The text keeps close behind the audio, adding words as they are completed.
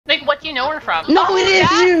you know her from? No, it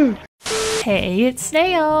is you! Hey, it's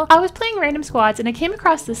Snail. I was playing random squads and I came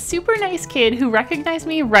across this super nice kid who recognized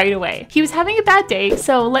me right away. He was having a bad day,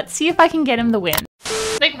 so let's see if I can get him the win.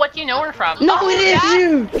 Like, what do you know her from? No, it is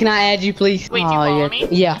you! Can I add you, please? Wait, do you follow me?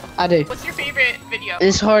 Yeah, I do. What's your favorite video?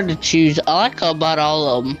 It's hard to choose. I like about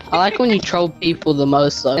all of them. I like when you troll people the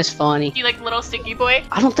most, though. It's funny. Do you like Little Sticky Boy?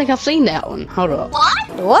 I don't think I've seen that one. Hold up.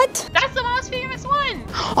 What? That's the most famous one.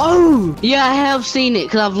 Oh! Yeah, I have seen it,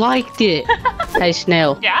 because I've liked it. Hey,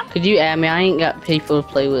 Snail. Yeah? Could you add me? I ain't got people to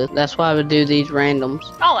play with. That's why I would do these randoms.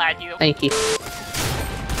 I'll add you. Thank you.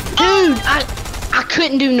 Dude, I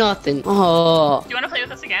couldn't do nothing. Oh. Do you want to play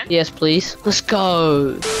with us again? Yes, please. Let's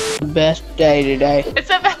go. Best day today. It's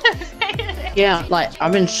the best day today. Yeah, like,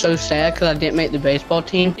 I've been so sad because I didn't make the baseball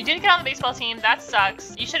team. You didn't get on the baseball team. That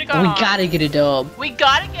sucks. You should have gone We on. gotta get a dub. We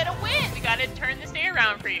gotta get a win. We gotta turn this day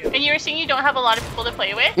around for you. And you were saying you don't have a lot of people to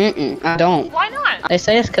play with? I don't. Why not? They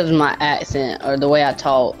say it's because of my accent or the way I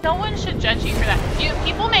talk. No one should judge you for that.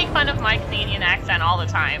 People make fun of my Canadian accent all the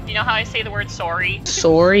time. You know how I say the word sorry?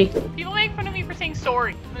 Sorry. People make fun of me for saying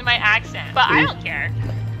sorry with my accent. But I don't care.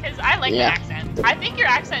 Because I like my accent. I think your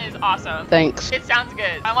accent is awesome. Thanks. It sounds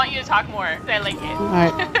good. I want you to talk more. I like it.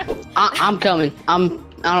 Alright. I'm coming. I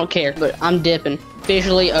don't care, but I'm dipping.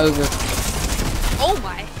 Officially over. Oh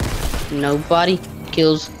my. Nobody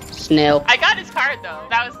kills Snail. I got his card though.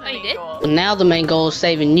 That was the you main did? goal. But now the main goal is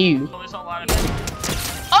saving you. Oh, there's a lot of it.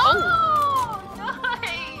 Oh!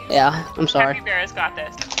 Nice! Yeah, I'm sorry. Capybara's got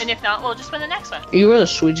this. And if not, we'll just win the next one. You were the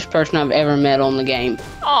sweetest person I've ever met on the game.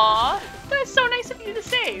 Aw, that's so nice of you to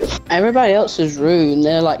say. Everybody else is rude and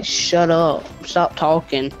they're like, shut up, stop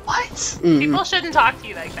talking. What? People shouldn't talk to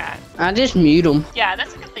you like that. I just mute them. Yeah,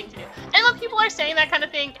 that's a good thing to do. And when people are saying that kind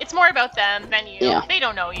of thing, it's more about them than you. Yeah. They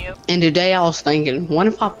don't know you. And today I was thinking, what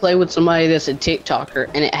if I play with somebody that's a TikToker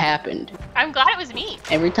and it happened? I'm glad it was me.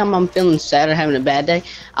 Every time I'm feeling sad or having a bad day,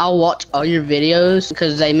 I'll watch all your videos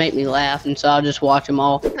because they make me laugh, and so I'll just watch them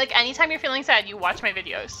all. Like, anytime you're feeling sad, you watch my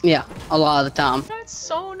videos. Yeah, a lot of the time. That's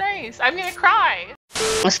so nice. I'm gonna cry.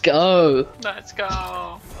 Let's go. Let's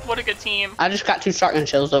go. What a good team. I just got 2 shotgun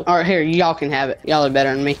shells though. Alright, here, y'all can have it. Y'all are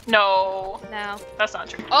better than me. No. No. That's not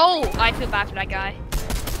true. Oh, I feel bad for that guy.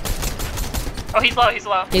 Oh, he's low, he's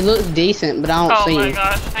low. He looks decent, but I don't see Oh my him.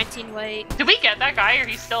 gosh. 19 weight. Did we get that guy or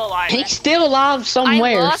he's still alive? He's still alive I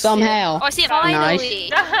somewhere, lost somehow. Him. Oh, I see him Nice. finally.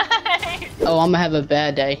 Nice. Oh, I'm gonna have a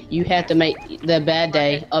bad day. You have to make the bad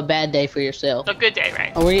day a bad day for yourself. A good day,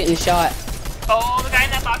 right? Oh, we're getting shot. Oh, the guy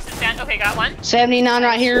in that box is dead. Okay, got one. 79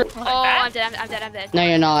 right here. Like Oh, that? I'm dead, I'm dead, I'm dead. No,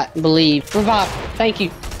 you're not. Believe. Revive. Thank you.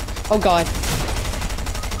 Oh, God.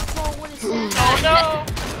 Oh, what is that? Oh no.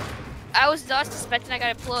 I was just expecting I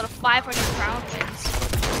got to pull out a 500 crown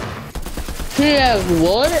pins. Yeah,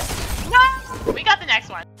 what? No! We got the next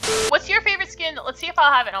one. What's your favorite skin? Let's see if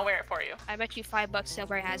I'll have it and I'll wear it for you. I bet you $5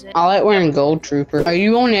 Silver has it. I like wearing Gold Trooper. Are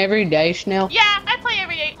you on every day, Snell? Yeah, I play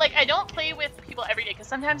every day. Like, I don't play with people every day because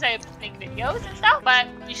sometimes I make videos and stuff, but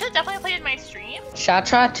you should definitely play in my stream. Should I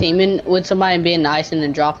try teaming with somebody and being nice and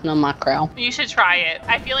then dropping on my crown? You should try it.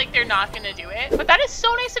 I feel like they're not gonna do it, but that is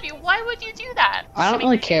so nice of you. Why would you do that? I don't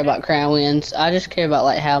really care about crown wins. I just care about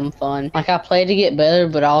like having fun. Like I play to get better,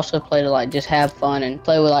 but I also play to like just have fun and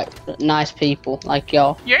play with like nice people like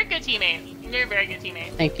y'all. You're a good teammate. You're a very good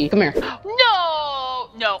teammate. Thank you. Come here.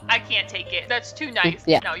 No, I can't take it. That's too nice.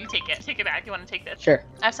 Yeah. No, you take it. Take it back. You want to take this? Sure.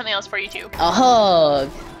 I have something else for you too. A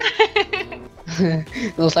hug.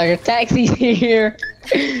 Looks like a taxi here.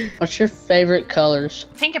 What's your favorite colors?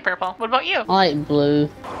 Pink and purple. What about you? I like blue.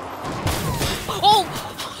 Oh!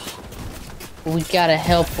 We gotta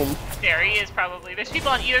help him. There he is probably. There's people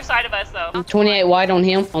on either side of us though. 28 white on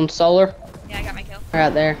him, on solar. Yeah, I got my kill. Right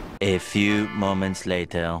there. A few moments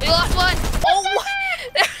later. We lost one! Oh!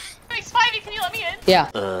 Hey, Spivey, can you let me in? Yeah.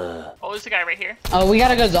 Oh, there's a guy right here. Oh, we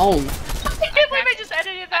gotta go zone. I can't believe I just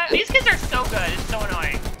edited that. These kids are so good. It's so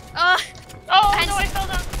annoying. Oh, And no, I fell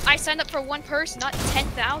down. I signed up for one person, not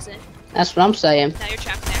 10,000. That's what I'm saying. Now you're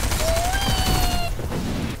trapped there.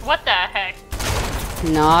 What the heck?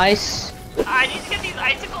 Nice. I need to get these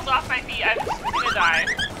icicles off my feet. I'm just gonna die.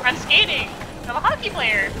 I'm skating. I'm a hockey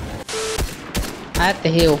player. I have to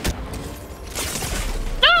heal.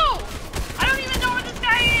 No! I don't even know where this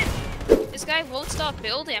guy is. This guy won't stop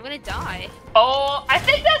building. I'm gonna die. Oh, I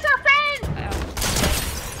think that's our friend.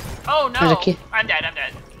 Oh There's no. a kid. I'm dead.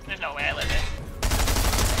 There's no way I live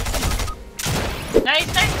it. Nice.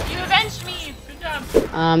 You avenged me. Good job.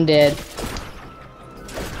 I'm dead.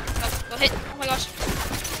 Go hit. Oh my gosh.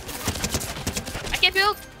 I can't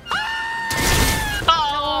build.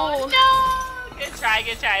 Oh no. Good try.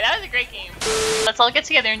 That was a great game. Let's all get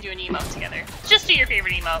together and do an emote together. Just do your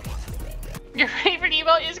favorite emote. Your favorite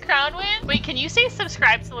emote is crown win? Wait, can you say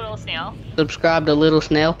subscribe to Little Snail? Subscribe to Little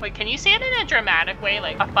Snail. Wait, can you say it in a dramatic way,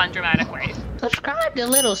 like a fun dramatic way? Subscribe to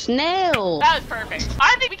Little Snail. That was perfect.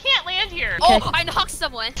 I think we can't land here. Oh, I knocked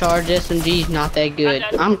someone. Charge SMG's not that good.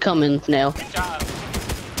 I'm coming, Snail. Good job.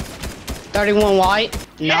 31 white.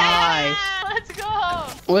 Yeah, Nice. let's go.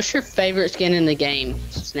 What's your favorite skin in the game,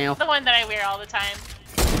 Snail? The one that I wear all the time.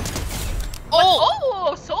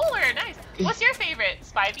 Oh, solar, nice. What's your favorite,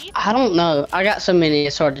 Spivey? I don't know. I got so many,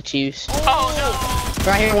 it's hard to choose. Oh no.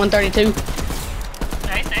 Right here, 132.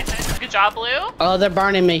 Nice, nice, nice. Good job, Blue. Oh, they're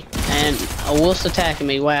burning me. And a wolf's attacking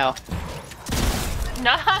me. Wow.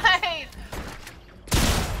 Nice.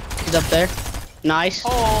 He's up there. Nice.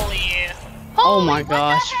 Holy. Oh my what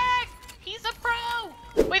gosh. the heck? He's a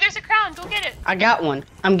pro. Wait, there's a crown. Go get it. I got one.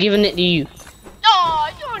 I'm giving it to you. No,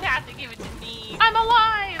 you don't have to give it to me. I'm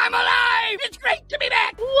alive. I'm alive. It's great to be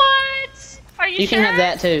back. What? Are you You sure? can have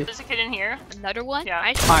that too. There's a kid in here. another one? Yeah.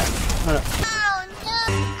 Nice. Alright, hold up.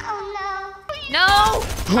 No!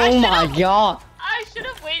 Oh my god. I should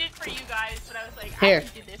have waited for you guys, but I was like, Here. I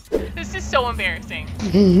can do this. This is so embarrassing.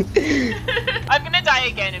 I'm gonna die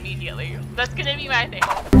again immediately. That's gonna be my thing.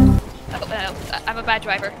 I'm a bad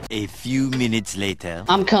driver. A few minutes later.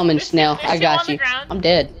 I'm coming, Snail. There's I two got on the you. ground. I'm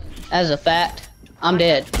dead. As a fact, I'm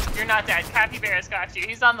dead. You're not dead. Capybara's got you.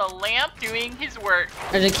 He's on the lamp doing his work.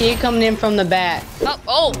 There's a kid coming in from the back.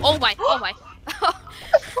 Oh my.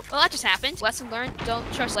 Well, that just happened. Lesson learned, don't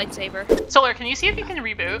trust lightsaber. Solar, can you see if you can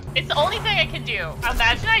reboot? It's the only thing I can do.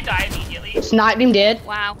 Imagine I die immediately. Sniped him dead.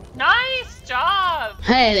 Wow. Nice job.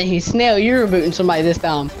 Hey, Snail, you're rebooting somebody this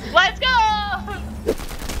time. Let's go.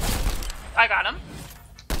 I got him.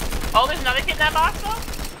 Oh, there's another kid in that box though?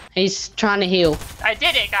 He's trying to heal. I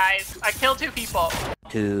did it, guys. I killed 2 people.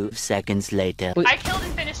 2 seconds later. I killed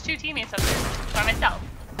and finished 2 teammates up there by myself.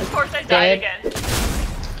 Of course I died again.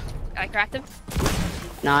 I cracked him.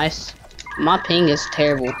 Nice. My ping is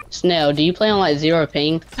terrible. Snail, do you play on like 0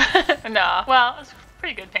 ping? No. Well, it's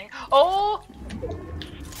pretty good ping. Oh!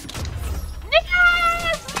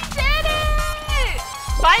 Yes! We did it!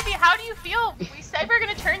 Spivey, how do you feel? We said we were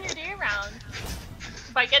gonna turn your day around.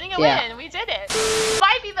 By getting a win, we did it.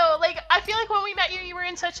 Spivey though, like, I feel like when we met you, you were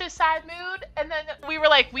in such a sad mood, and then we were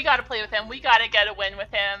like, we gotta play with him, we gotta get a win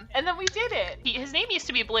with him, and then we did it. His name used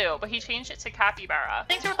to be Blue, but he changed it to Capybara.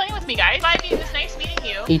 Thanks for playing with me, guys. Spivey, it was nice meeting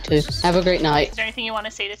you. You too. Have a great night. Is there anything you want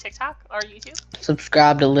to say to TikTok or YouTube?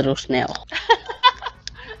 Subscribe to Little Snail.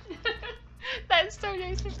 That's so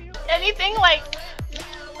nice of you. Anything like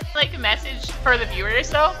a message for the viewers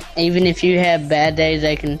though? Even if you have bad days,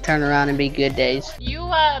 they can turn around and be good days. You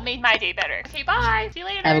made my day better. Okay, bye. See you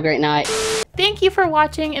later. Have a great night. Thank you for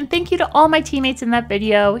watching, and thank you to all my teammates in that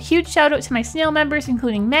video. Huge shout out to my snail members,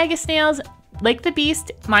 including Mega Snails, Like the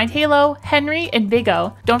Beast, Mind Halo, Henry, and Big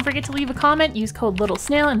O. Don't forget to leave a comment, use code Little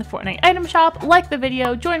Snail in the Fortnite item shop, like the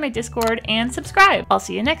video, join my Discord, and subscribe. I'll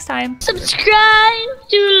see you next time. Subscribe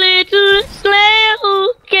to Little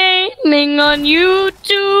Snail Gaming on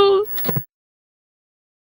YouTube.